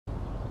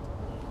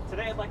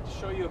Today I'd like to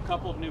show you a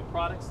couple of new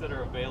products that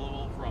are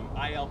available from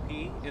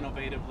ILP,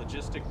 Innovative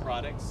Logistic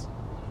Products.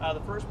 The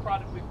first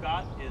product we've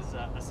got is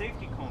a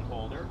safety cone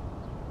holder.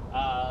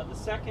 The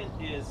second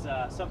is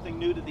something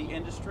new to the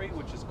industry,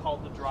 which is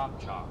called the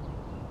drop chock.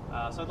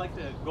 So I'd like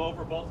to go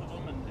over both of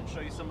them and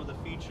show you some of the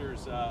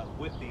features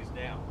with these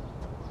now.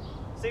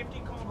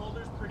 Safety cone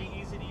holder is pretty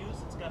easy to use.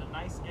 It's got a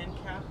nice end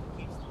cap that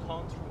keeps the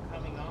cones from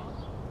coming off.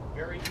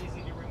 Very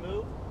easy to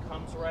remove,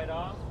 comes right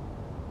off.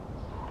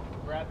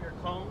 Grab your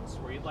cones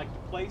where you'd like to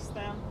place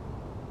them,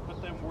 put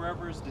them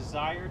wherever is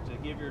desired to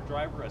give your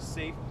driver a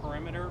safe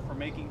perimeter for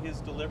making his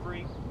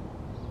delivery.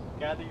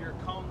 Gather your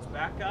cones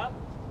back up,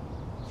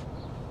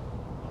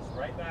 goes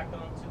right back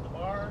onto the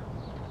bar,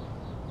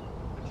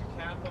 put your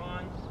cap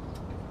on,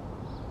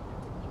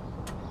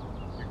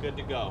 you're good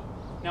to go.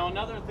 Now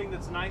another thing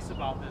that's nice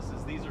about this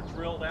is these are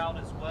drilled out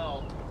as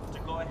well to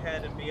go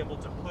ahead and be able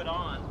to put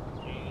on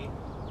a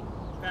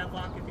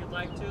padlock if you'd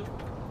like to.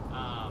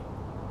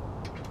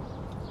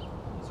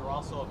 These are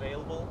also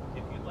available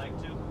if you'd like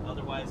to.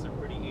 Otherwise, they're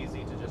pretty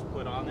easy to just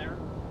put on there.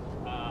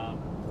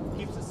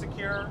 Keeps it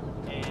secure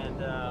and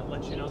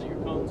lets you know that your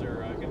cones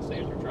are going to stay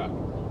in your truck.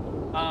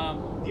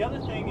 The other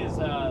thing is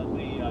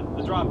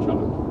the drop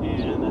chock.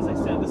 And as I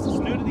said, this is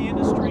new to the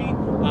industry.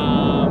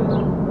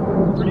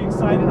 Pretty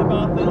excited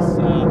about this.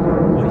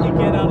 What you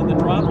get out of the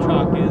drop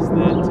chock is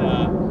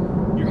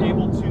that you're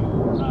able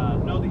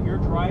to know that your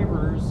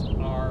drivers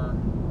are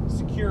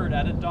secured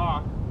at a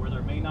dock where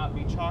there may not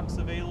be chocks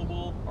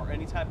available or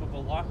any type of a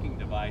locking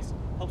device.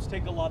 Helps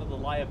take a lot of the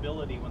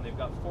liability when they've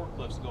got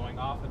forklifts going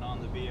off and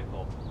on the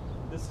vehicle.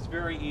 This is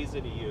very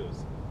easy to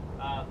use.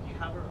 You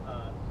have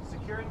a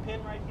securing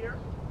pin right here.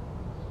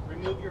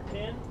 Remove your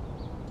pin,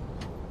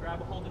 grab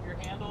a hold of your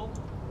handle,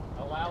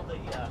 allow the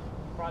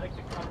product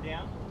to come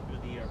down through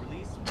the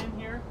release pin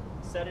here,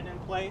 set it in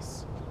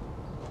place,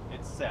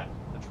 it's set.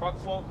 The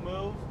truck won't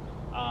move,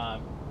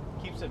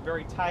 keeps it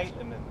very tight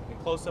and then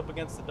close up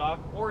against the dock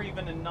or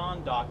even in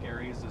non-dock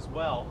areas as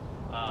well.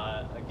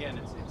 Again,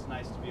 it's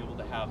nice to be able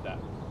to have that.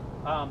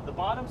 The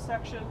bottom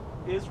section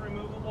is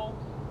removable,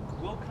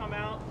 will come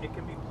out. It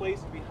can be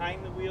placed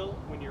behind the wheel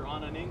when you're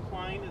on an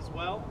incline as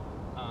well.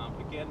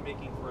 Again,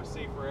 making for a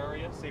safer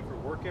area, safer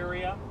work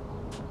area.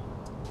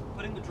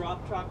 Putting the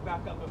drop chock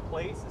back up in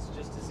place is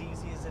just as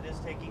easy as it is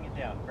taking it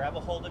down. Grab a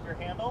hold of your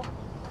handle,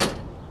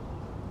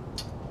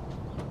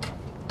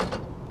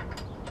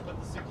 put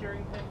the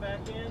securing pin back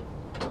in,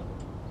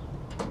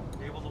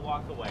 you're able to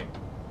walk away.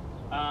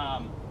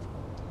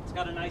 It's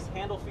got a nice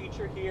handle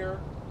feature here.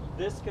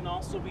 This can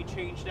also be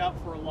changed out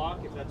for a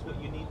lock if that's what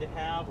you need to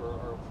have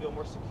or feel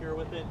more secure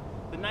with it.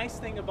 The nice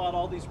thing about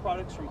all these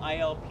products from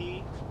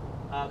ILP,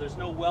 there's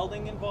no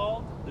welding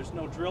involved, there's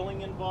no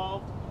drilling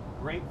involved.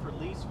 Great for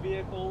lease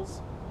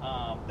vehicles.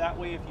 That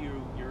way if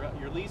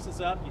your lease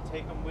is up, you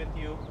take them with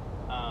you.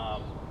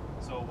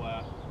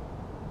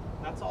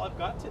 That's all I've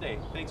got today.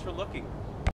 Thanks for looking.